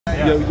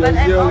Yo,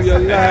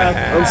 live.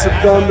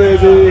 Amsterdam,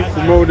 baby.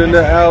 Promoting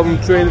the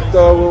album, Train the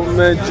Thorough,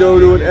 man.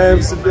 JoDu in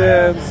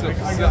Amsterdam.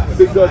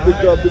 Big up,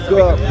 big up, big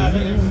up.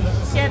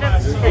 Yeah,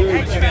 that's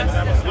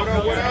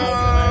what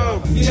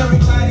up? You know,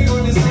 everybody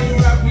on the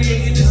same rap,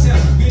 creating the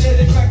sound. Good at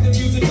attractive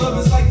music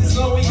lovers like the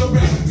slow in your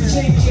rap. So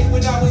changing it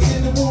when I was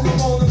in the room,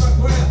 I'm all in my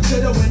ground. So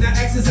that when I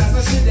exercise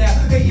my shit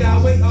out, hey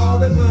y'all, wait all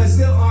the buzz,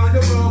 still on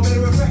the road.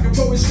 Matter of fact, I'm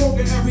growing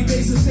stronger every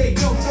day, so stay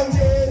no. Oh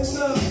yeah, it's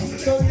up.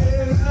 Oh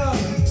yeah, oh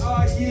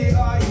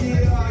yeah, oh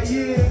yeah, oh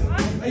yeah.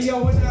 Hey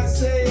yo, when I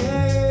say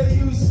hey,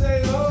 you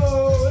say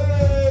oh,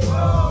 hey,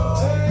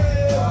 oh,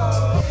 hey,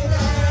 oh.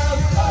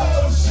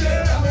 Oh shit,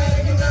 I'm ready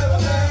to get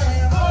level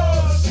now.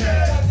 Oh shit,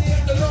 at the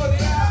end of the road,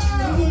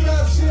 yeah. Move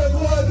that shit,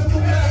 boy, the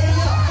move that.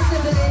 I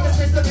said the name is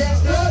Mr.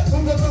 Blacksmith.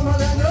 From the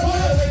Orlando.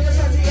 Latest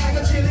Santiago,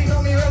 Chile,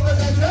 call me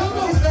represent.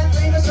 He's that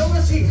famous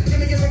overseas. Give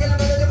me a second, I'm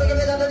gonna give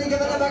it up, give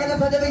it up, I'm gonna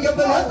put it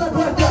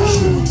up.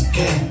 You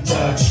can't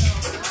touch.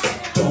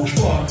 Don't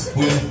fuck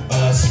with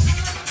us.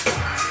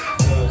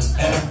 Look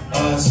at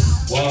us.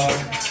 What?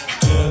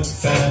 Good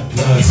fat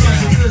plus.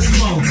 Good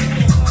smoke.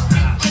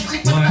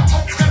 What?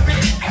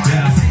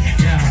 Yeah.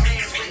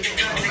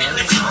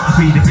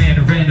 Be the man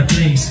who ran the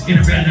place in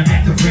a random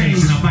act of rage,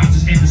 and I might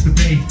just end this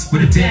debate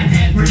with a damn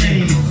hand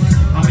grenade.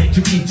 I'll make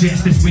you eat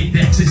just this week,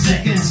 that's in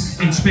seconds.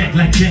 Inspect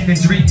like Jack and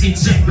drink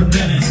insect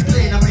repellent.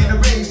 I'm in a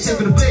rage, tip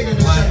of the blade in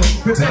the shovel.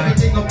 Rip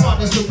everything apart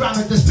that's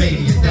surrounded this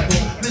baby and devil.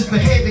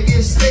 Misbehaving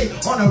is stay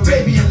on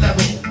Arabian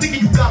level.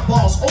 Thinking you got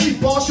balls, only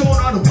balls showing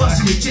on the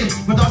bust of your chin.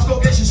 But dogs go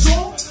get your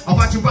soul, I'll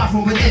watch you ride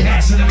from within.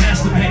 Ass in the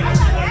masturbate.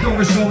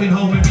 Doris going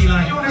home and be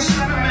like, yo, this is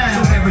the man.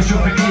 So where was your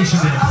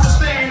vacation then? I was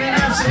staying in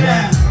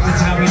Amsterdam.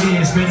 That's how it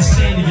is, better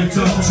stand in your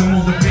toes. I'm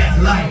on the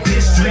back like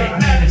this, straight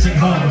managing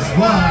hoes.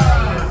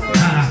 Why?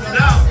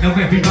 Now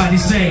everybody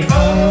say,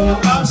 oh,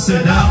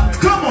 Amsterdam.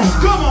 Come on.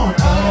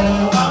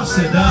 Oh,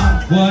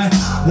 Amsterdam. What?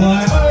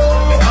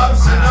 Oh,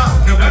 Amsterdam.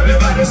 Now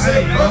everybody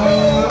say,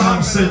 oh,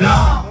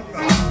 Amsterdam.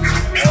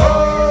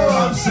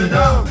 Oh,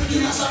 Amsterdam.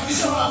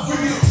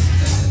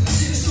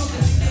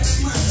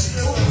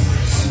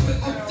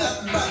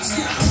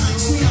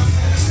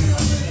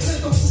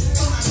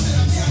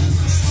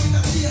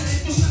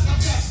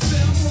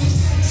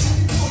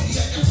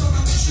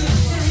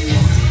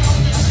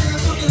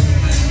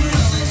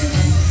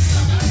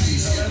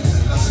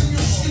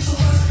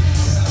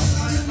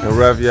 And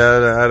Rev, you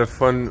had a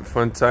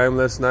fun time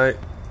last night?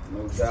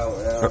 No doubt,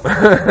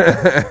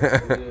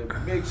 yeah.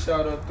 Big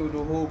shout out to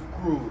the whole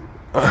crew.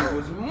 It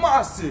was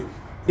massive.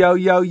 Yo,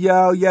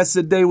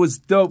 yesterday was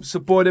dope.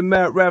 Supporting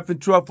Rev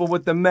Truffel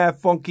with the Mad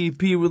Phunky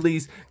EP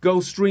release. Go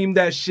stream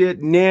that shit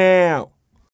now.